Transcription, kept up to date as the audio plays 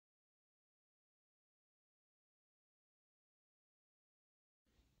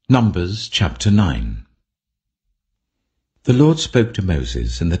Numbers chapter 9. The Lord spoke to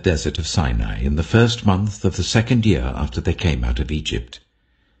Moses in the desert of Sinai in the 1st month of the 2nd year after they came out of Egypt.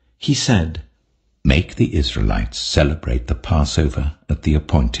 He said, "Make the Israelites celebrate the Passover at the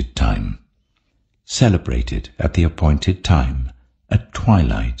appointed time. Celebrate it at the appointed time, at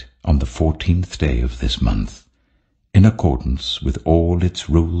twilight on the 14th day of this month, in accordance with all its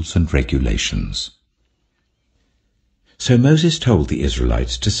rules and regulations." So Moses told the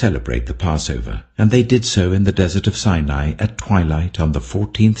Israelites to celebrate the Passover, and they did so in the desert of Sinai at twilight on the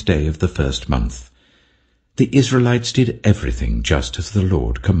 14th day of the 1st month. The Israelites did everything just as the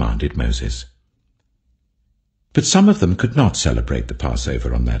Lord commanded Moses. But some of them could not celebrate the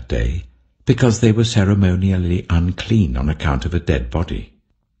Passover on that day, because they were ceremonially unclean on account of a dead body.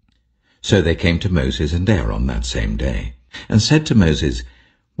 So they came to Moses and Aaron that same day, and said to Moses,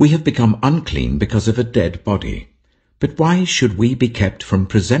 "We have become unclean because of a dead body. But why should we be kept from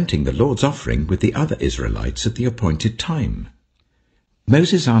presenting the Lord's offering with the other Israelites at the appointed time?"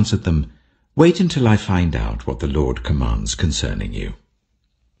 Moses answered them, "Wait until I find out what the Lord commands concerning you."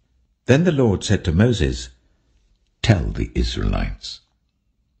 Then the Lord said to Moses, "Tell the Israelites,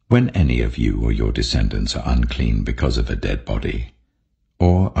 when any of you or your descendants are unclean because of a dead body,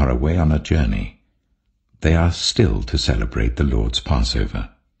 or are away on a journey, they are still to celebrate the Lord's Passover.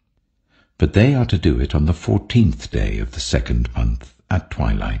 But they are to do it on the 14th day of the 2nd month at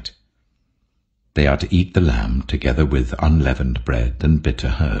twilight. They are to eat the lamb together with unleavened bread and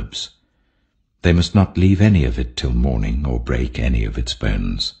bitter herbs. They must not leave any of it till morning or break any of its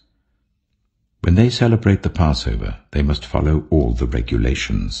bones. When they celebrate the Passover, they must follow all the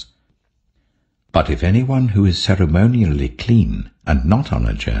regulations. But if anyone who is ceremonially clean and not on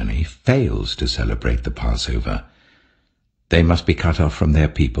a journey fails to celebrate the Passover, they must be cut off from their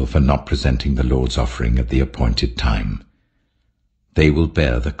people for not presenting the Lord's offering at the appointed time. They will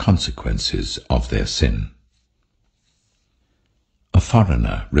bear the consequences of their sin. A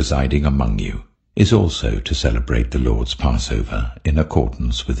foreigner residing among you is also to celebrate the Lord's Passover in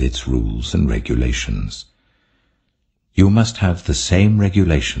accordance with its rules and regulations. You must have the same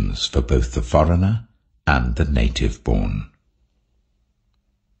regulations for both the foreigner and the native-born.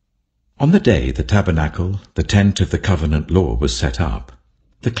 On the day the tabernacle, the tent of the covenant law, was set up,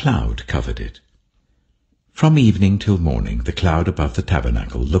 the cloud covered it. From evening till morning the cloud above the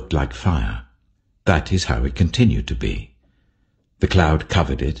tabernacle looked like fire. That is how it continued to be. The cloud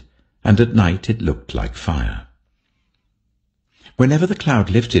covered it, and at night it looked like fire. Whenever the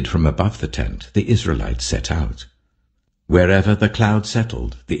cloud lifted from above the tent, the Israelites set out. Wherever the cloud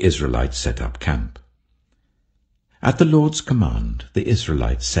settled, the Israelites set up camp. At the Lord's command, the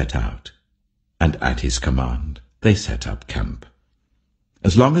Israelites set out, and at his command, they set up camp.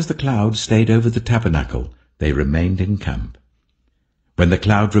 As long as the cloud stayed over the tabernacle, they remained in camp. When the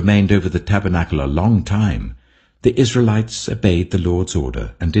cloud remained over the tabernacle a long time, the Israelites obeyed the Lord's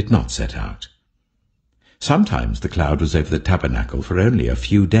order and did not set out. Sometimes the cloud was over the tabernacle for only a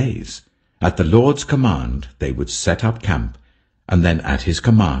few days. At the Lord's command, they would set up camp, and then at his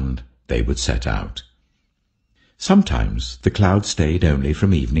command, they would set out. Sometimes the cloud stayed only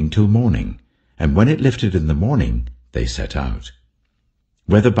from evening till morning, and when it lifted in the morning, they set out.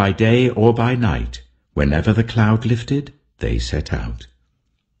 Whether by day or by night, whenever the cloud lifted, they set out.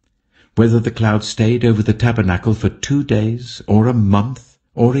 Whether the cloud stayed over the tabernacle for 2 days, or a month,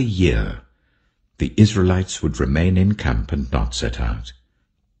 or a year, the Israelites would remain in camp and not set out.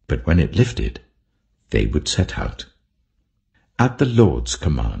 But when it lifted, they would set out. At the Lord's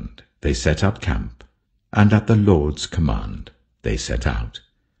command, they set up camp, and at the Lord's command they set out.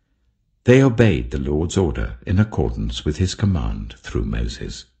 They obeyed the Lord's order in accordance with his command through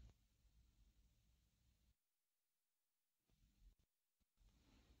Moses.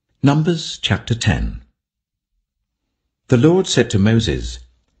 Numbers chapter 10. The Lord said to Moses,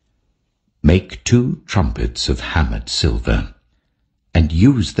 "Make 2 trumpets of hammered silver, and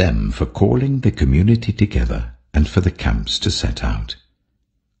use them for calling the community together and for the camps to set out.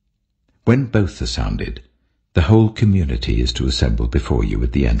 When both are sounded, the whole community is to assemble before you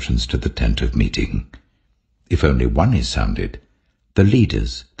at the entrance to the tent of meeting. If only one is sounded, the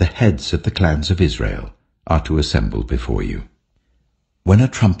leaders, the heads of the clans of Israel, are to assemble before you. When a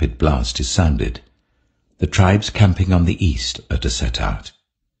trumpet blast is sounded, the tribes camping on the east are to set out.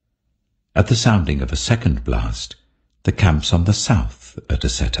 At the sounding of a second blast, the camps on the south are to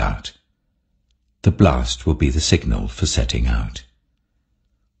set out. The blast will be the signal for setting out.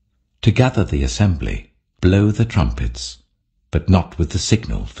 To gather the assembly, blow the trumpets, but not with the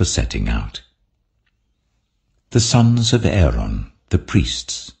signal for setting out. The sons of Aaron, the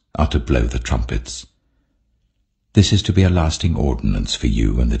priests, are to blow the trumpets. This is to be a lasting ordinance for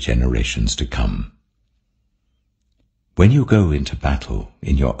you and the generations to come. When you go into battle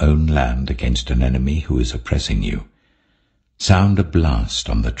in your own land against an enemy who is oppressing you, sound a blast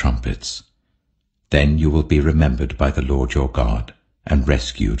on the trumpets. Then you will be remembered by the Lord your God and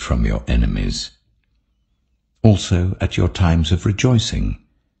rescued from your enemies. Also at your times of rejoicing,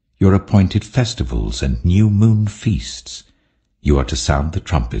 your appointed festivals and new moon feasts, you are to sound the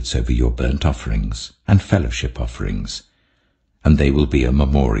trumpets over your burnt offerings and fellowship offerings, and they will be a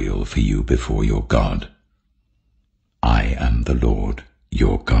memorial for you before your God. I am the Lord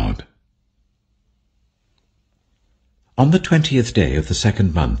your God. On the 20th day of the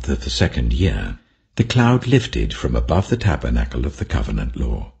 2nd month of the 2nd year, the cloud lifted from above the tabernacle of the covenant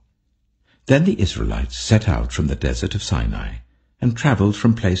law. Then the Israelites set out from the desert of Sinai and travelled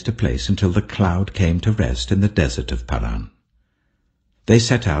from place to place until the cloud came to rest in the desert of Paran. They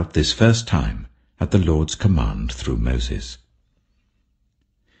set out this first time at the Lord's command through Moses.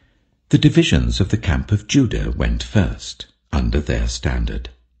 The divisions of the camp of Judah went first, under their standard.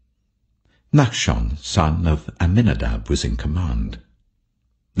 Nachshon, son of Amminadab, was in command.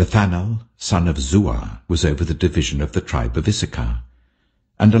 Nathanael, son of Zuar, was over the division of the tribe of Issachar,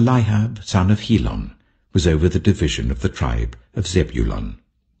 and Eliab, son of Helon, was over the division of the tribe of Zebulun.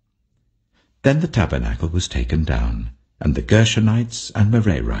 Then the tabernacle was taken down, and the Gershonites and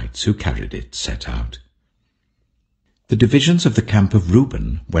Merarites who carried it set out. The divisions of the camp of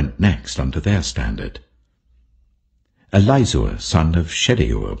Reuben went next under their standard. Elizur, son of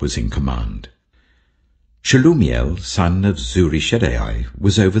Shedeur, was in command. Shelumiel, son of Zurishaddai,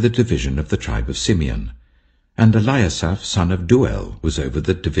 was over the division of the tribe of Simeon, and Eliasaph, son of Duel, was over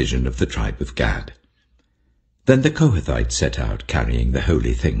the division of the tribe of Gad. Then the Kohathites set out, carrying the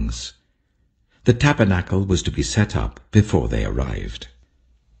holy things. The tabernacle was to be set up before they arrived.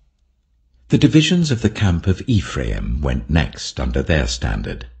 The divisions of the camp of Ephraim went next under their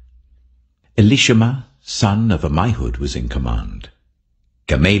standard. Elishama, son of Ammihud, was in command.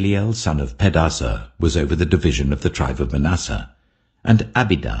 Gamaliel, son of Pedazur, was over the division of the tribe of Manasseh, and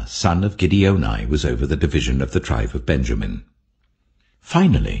Abidah, son of Gideoni, was over the division of the tribe of Benjamin.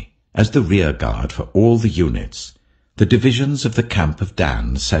 Finally, as the rear guard for all the units, the divisions of the camp of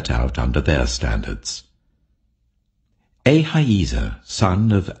Dan set out under their standards. Ahiezer,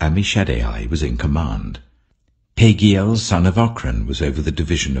 son of Ammishaddai, was in command. Pagiel, son of Ochran, was over the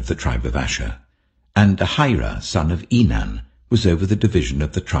division of the tribe of Asher, and Ahira, son of Enan, was over the division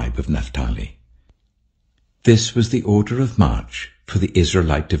of the tribe of Naphtali. This was the order of march for the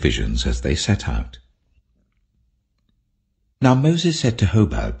Israelite divisions as they set out. Now Moses said to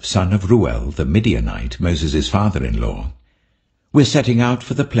Hobab, son of Ruel, the Midianite, Moses' father-in-law, "We're setting out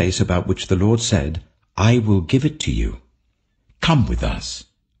for the place about which the Lord said, 'I will give it to you.' Come with us,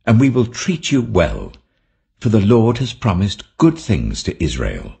 and we will treat you well, for the Lord has promised good things to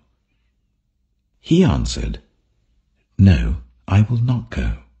Israel." He answered, "No, I will not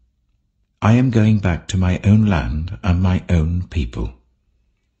go. I am going back to my own land and my own people."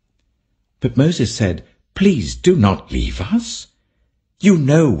 But Moses said, "Please do not leave us. You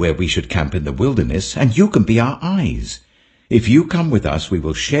know where we should camp in the wilderness, and you can be our eyes. If you come with us, we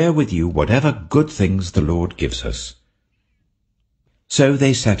will share with you whatever good things the Lord gives us." So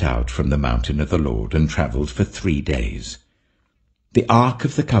they set out from the mountain of the Lord and travelled for 3 days. The ark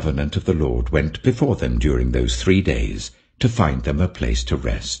of the covenant of the Lord went before them during those 3 days to find them a place to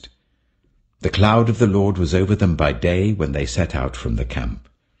rest. The cloud of the Lord was over them by day when they set out from the camp.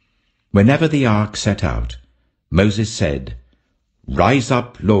 Whenever the ark set out, Moses said, "Rise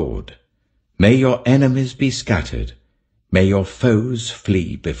up, Lord. May your enemies be scattered. May your foes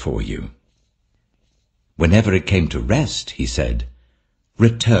flee before you." Whenever it came to rest, he said,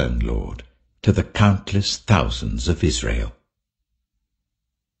 "Return, Lord, to the countless thousands of Israel."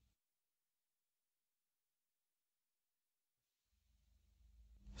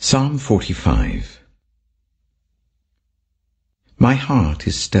 Psalm 45. My heart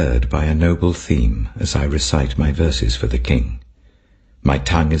is stirred by a noble theme as I recite my verses for the King. My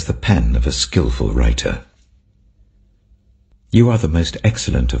tongue is the pen of a skillful writer. You are the most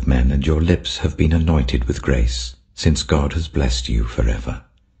excellent of men, and your lips have been anointed with grace, since God has blessed you forever.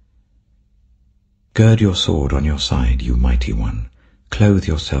 Gird your sword on your side, you mighty one. Clothe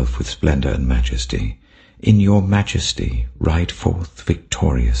yourself with splendor and majesty. In your majesty ride forth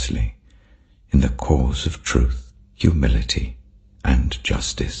victoriously, in the cause of truth, humility, and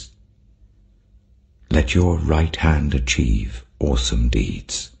justice. Let your right hand achieve awesome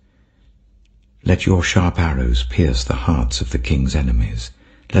deeds. Let your sharp arrows pierce the hearts of the king's enemies.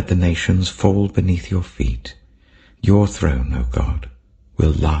 Let the nations fall beneath your feet. Your throne, O God,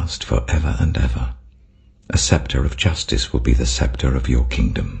 will last forever and ever. a scepter of justice will be the scepter of your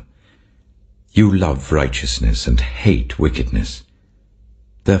kingdom. You love righteousness and hate wickedness.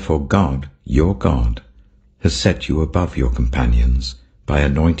 Therefore God, your God, has set you above your companions by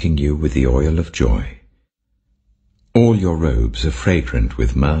anointing you with the oil of joy. All your robes are fragrant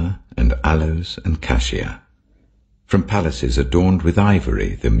with myrrh and aloes and cassia. From palaces adorned with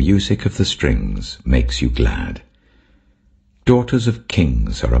ivory, the music of the strings makes you glad. Daughters of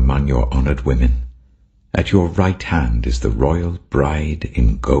kings are among your honored women. At your right hand is the royal bride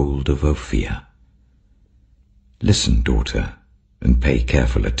in gold of Ophir. Listen, daughter, and pay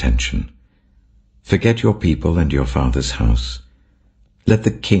careful attention. Forget your people and your father's house. Let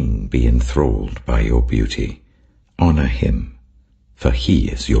the king be enthralled by your beauty. Honor him, for he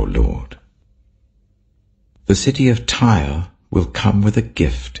is your Lord. The city of Tyre will come with a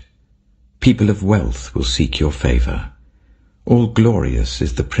gift. People of wealth will seek your favor. All glorious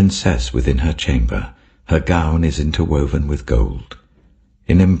is the princess within her chamber. Her gown is interwoven with gold.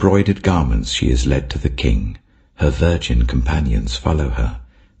 In embroidered garments she is led to the king. Her virgin companions follow her,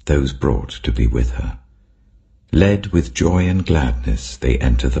 those brought to be with her. Led with joy and gladness, they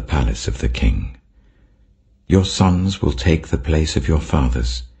enter the palace of the king. Your sons will take the place of your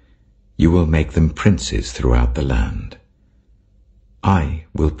fathers. You will make them princes throughout the land. I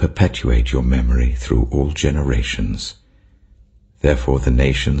will perpetuate your memory through all generations. Therefore the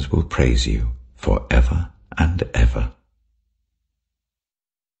nations will praise you forever and ever.